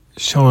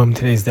Shalom.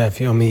 Today's Daf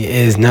Yomi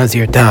is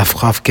Nazir Daf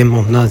Chaf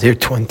Gimel Nazir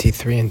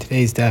 23, and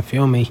today's Daf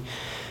Yomi,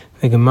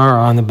 the Gemara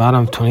on the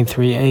bottom of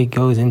 23a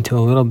goes into a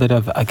little bit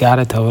of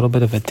Agadata, a little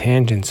bit of a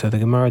tangent. So the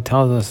Gemara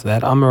tells us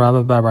that Amar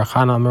Rabbi Bar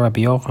Chana, Amar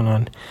Rabbi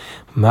Yochanan,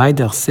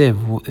 Ma'idach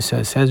Siv. So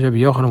it says Rabbi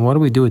Yochanan, what do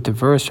we do with the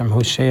verse from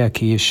Hosea?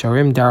 Ki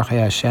Yesharim Darchei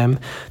Hashem,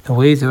 the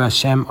ways of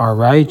Hashem are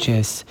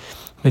righteous.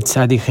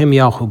 Mitzadichim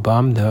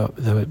Yalchubam,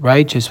 the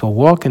righteous will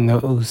walk in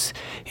those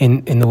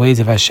in the ways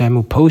of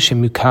Hashem.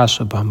 Uposhim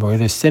Yukashlubam, where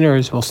the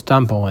sinners will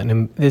stumble,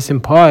 and this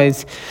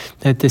implies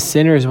that the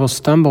sinners will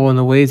stumble in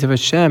the ways of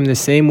Hashem, the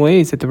same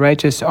ways that the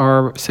righteous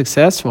are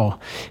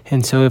successful.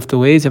 And so, if the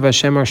ways of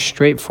Hashem are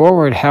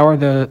straightforward, how are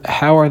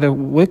the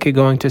wicked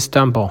going to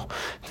stumble?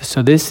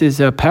 So this is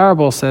a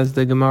parable, says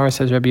the Gemara,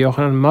 says Rabbi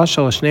Yochanan,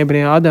 Mashal Shnei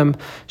Bnei Adam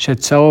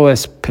Shetzalo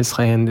Es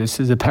Pischein. This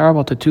is a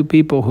parable to two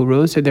people who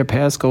roasted their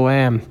Paschal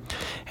lamb,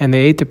 and they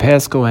ate the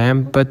Paschal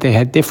lamb, but they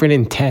had different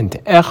intent.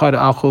 Echad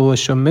achol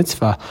l'shem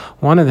mitzvah.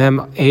 One of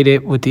them ate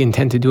it with the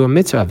intent to do a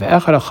mitzvah.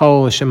 Echad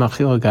achol l'shem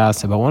achil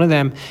gasa. But one of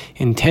them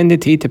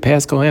intended to eat the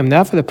Paschal lamb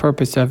not for the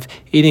purpose of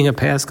eating a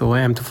Paschal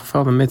lamb to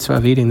fulfill the mitzvah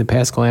of eating the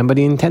Paschal lamb, but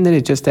he intended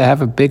it just to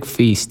have a big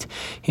feast.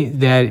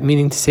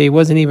 Meaning to say he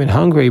wasn't even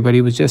hungry, but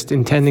he was just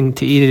intending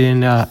to eat it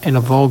in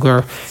a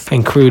vulgar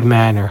and crude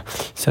manner.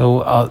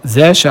 So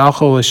zeh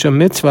she'achol l'shem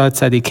mitzvah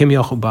tzadikim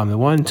yachubam. The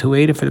ones who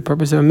ate it for the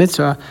purpose of a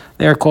mitzvah,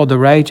 they are called the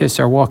righteous,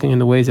 are walking in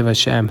the ways of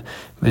Hashem.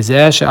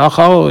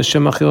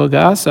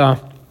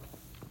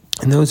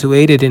 And those who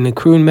ate it in a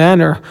crude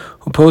manner,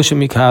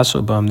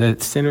 that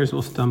sinners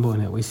will stumble in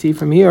it. We see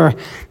from here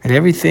that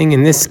everything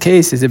in this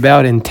case is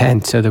about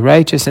intent. So the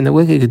righteous and the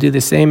wicked could do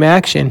the same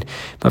action,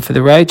 but for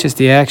the righteous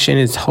the action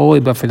is holy,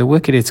 but for the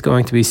wicked it's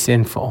going to be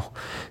sinful.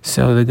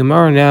 So the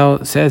Gemara now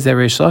says that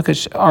Reish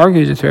Lakish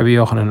argues with Rabbi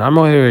Yochanan.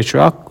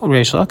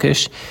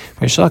 Reish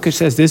Lakish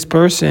says this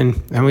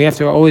person, and we have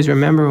to always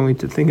remember when we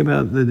think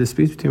about the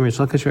disputes between Reish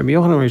Lakish and Rabbi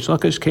Yochanan, Reish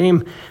Lakish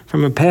came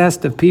from a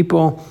past of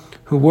people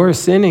who were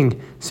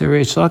sinning. So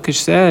Reish Lakish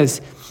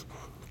says,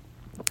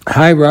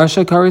 hi,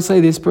 Rasha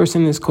Karisle, this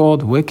person is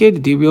called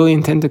wicked. Do you really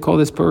intend to call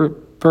this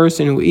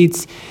person who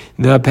eats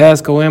the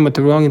Paschal lamb with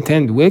the wrong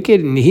intent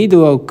wicked?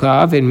 Nihidu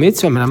kav and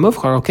mitzvah and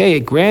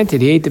okay,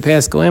 granted, he ate the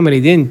Paschal lamb, but he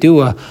didn't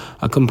do a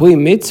complete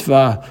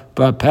mitzvah,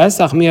 but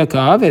Pesach miya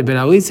kavid, but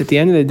at least at the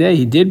end of the day,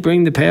 he did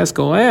bring the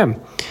Paschal lamb.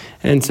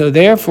 And so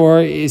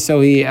therefore, he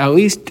at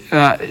least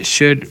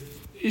should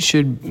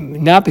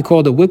not be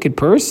called a wicked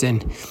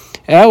person.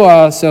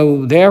 Ella,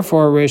 so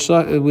therefore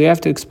we have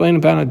to explain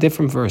about a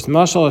different verse.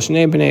 Mashal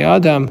Shnei Bnei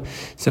Adam.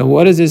 So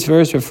what does this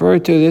verse refer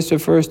to? This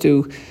refers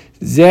to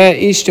Zeh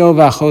Ishto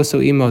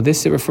V'Achoso Imo.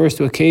 This refers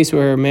to a case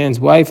where a man's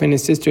wife and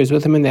his sister is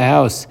with him in the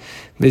house.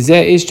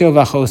 V'Zeh Ishto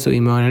V'Achoso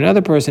Imo. And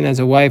another person has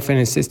a wife and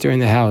his sister in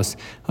the house.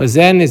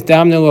 Hazen is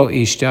Damnelo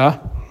Ishta.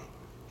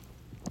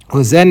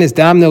 Hazen is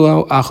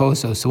Damnelo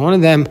Achoso. So one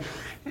of them,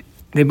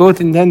 they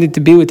both intended to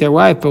be with their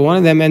wife, but one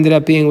of them ended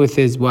up being with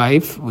his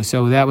wife,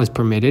 so that was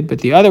permitted. But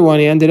the other one,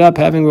 he ended up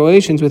having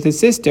relations with his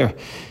sister,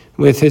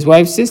 with his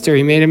wife's sister.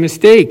 He made a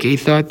mistake. He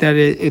thought that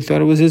it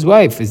was his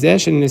wife.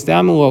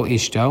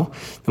 The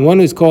one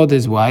who's called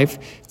his wife,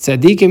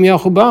 tzadikim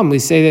yachubam. We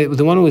say that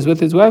the one who was with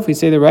his wife, we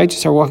say the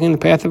righteous are walking in the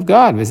path of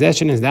God. So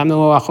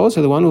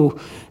the one who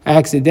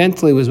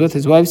accidentally was with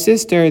his wife's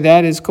sister,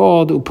 that is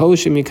called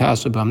uposhim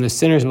yikashabam. The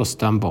sinners will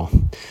stumble.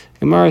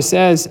 Gemara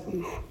says,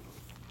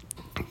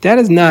 that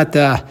is not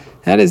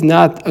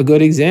a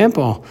good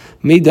example.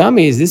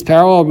 Midami, is this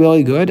parallel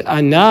really good?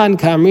 Anan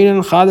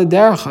kamrinan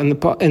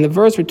chadaderach. In the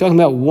verse, we're talking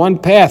about one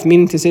path,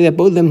 meaning to say that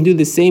both of them do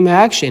the same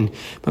action.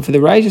 But for the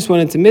righteous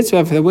one, it's a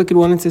mitzvah. For the wicked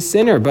one, it's a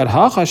sinner. But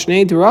hacha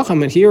shnei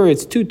derachim. And here,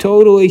 it's two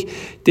totally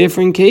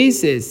different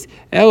cases.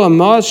 Ela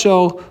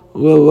mashal. So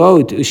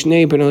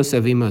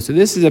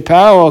this is a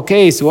parallel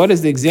case. What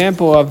is the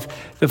example of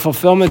the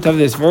fulfillment of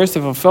this verse? The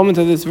fulfillment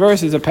of this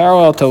verse is a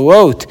parallel to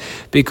Lot,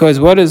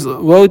 because what is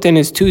Lot and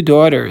his two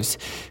daughters?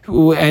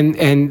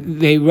 And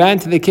they ran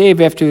to the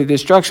cave after the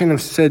destruction of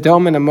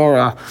Sodom and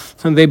Gomorrah.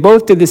 So they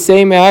both did the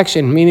same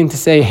action, meaning to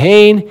say,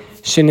 Hein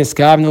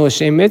sheniskavnu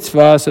l'shem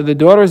mitzvah. So the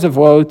daughters of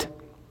Lot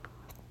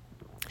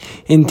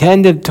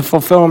intended to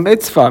fulfill a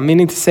mitzvah,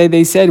 meaning to say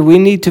they said, we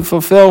need to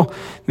fulfill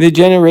the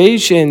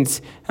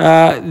generations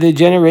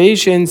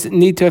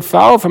need to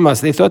follow from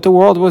us. They thought the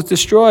world was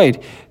destroyed.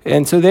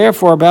 And so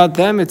therefore about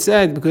them it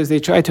said, because they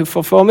tried to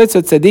fulfill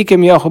mitzvah,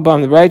 tzadikim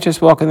yachubam, the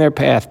righteous walk in their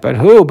path. But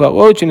who? But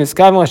Lot and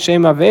Iskav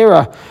l'shem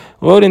avera.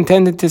 Lot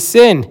intended to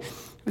sin.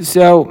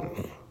 So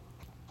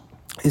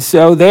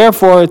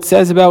therefore, it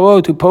says about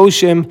Lot, to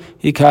poshim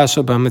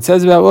yikashabam. It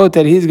says about Lot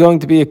that he's going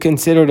to be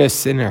considered a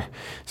sinner.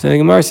 So the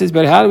Gemara says,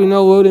 but how do we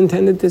know Lot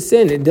intended to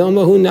sin?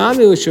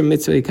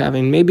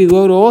 Maybe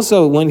Lot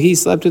also, when he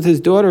slept with his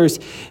daughters,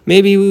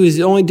 maybe he was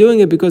only doing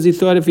it because he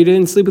thought if he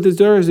didn't sleep with his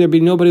daughters, there'd be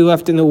nobody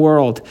left in the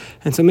world.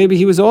 And so maybe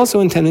he was also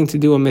intending to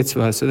do a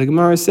mitzvah. So the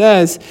Gemara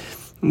says,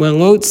 when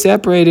Lot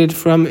separated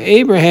from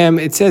Abraham,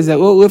 it says that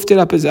Lot lifted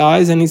up his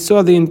eyes and he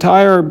saw the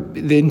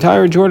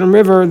entire Jordan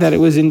River, that it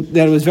was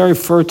very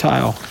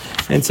fertile.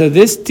 And so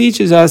this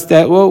teaches us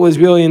that Lot was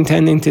really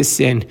intending to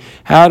sin.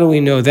 How do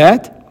we know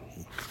that?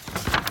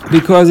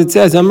 Because it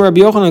says, this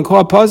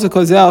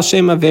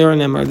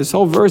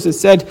whole verse is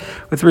said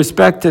with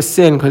respect to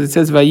sin, because it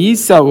says,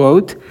 Vayisa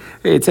Lot.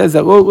 It says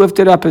that Lot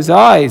lifted up his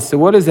eyes. So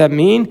what does that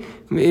mean?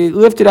 He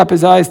lifted up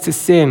his eyes to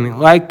sin,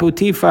 like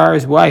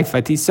Potiphar's wife.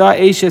 Atisa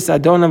Eshes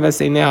Adonai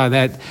Vasenah,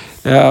 that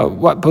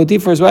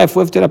Potiphar's wife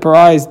lifted up her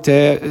eyes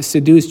to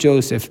seduce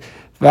Joseph.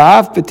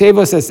 V'af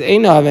b'tevos as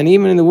einav, and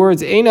even in the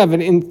words einav,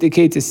 it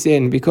indicates a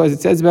sin, because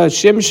it says about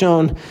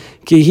Shimshon,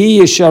 ki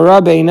hi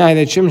yeshara b'einai,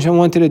 that Shimshon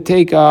wanted to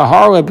take a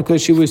harlot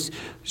because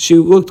she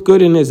looked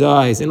good in his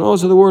eyes. And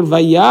also the word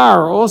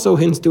vayar also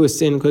hints to a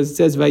sin, because it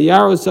says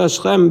vayar osa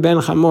Shem ben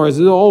Chamor.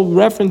 These are all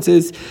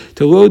references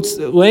to Lot's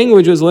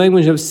language was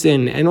language of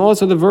sin. And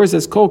also the verse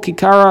says kol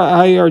kikara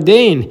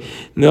hayardain,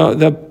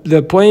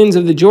 the plains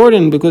of the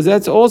Jordan, because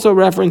that's also a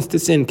reference to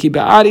sin. Ki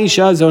ba'ad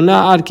isha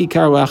zona ad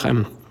kikar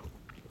lachem.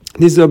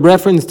 This is a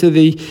reference to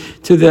the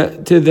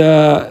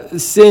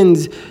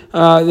sins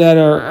that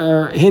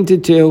are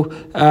hinted to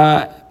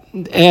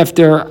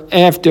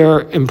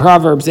after in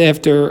Proverbs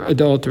after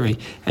adultery,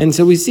 and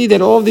so we see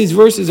that all of these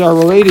verses are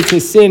related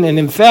to sin, and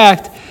in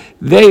fact,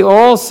 they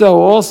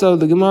also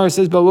the Gemara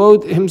says, but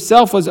Lot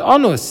himself was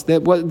onus,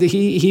 that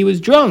he was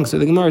drunk. So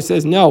the Gemara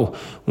says, no.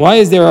 Why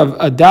is there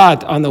a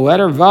dot on the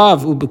letter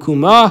Vav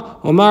ubekuma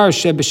Omar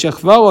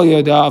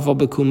shebeshechva yoda aval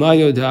bekuma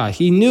yoda?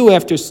 He knew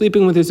after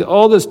sleeping with his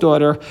oldest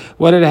daughter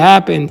what had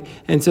happened,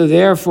 and so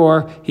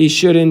therefore he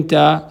shouldn't.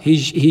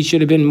 He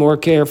should have been more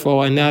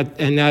careful and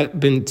not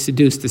been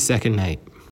seduced the second night.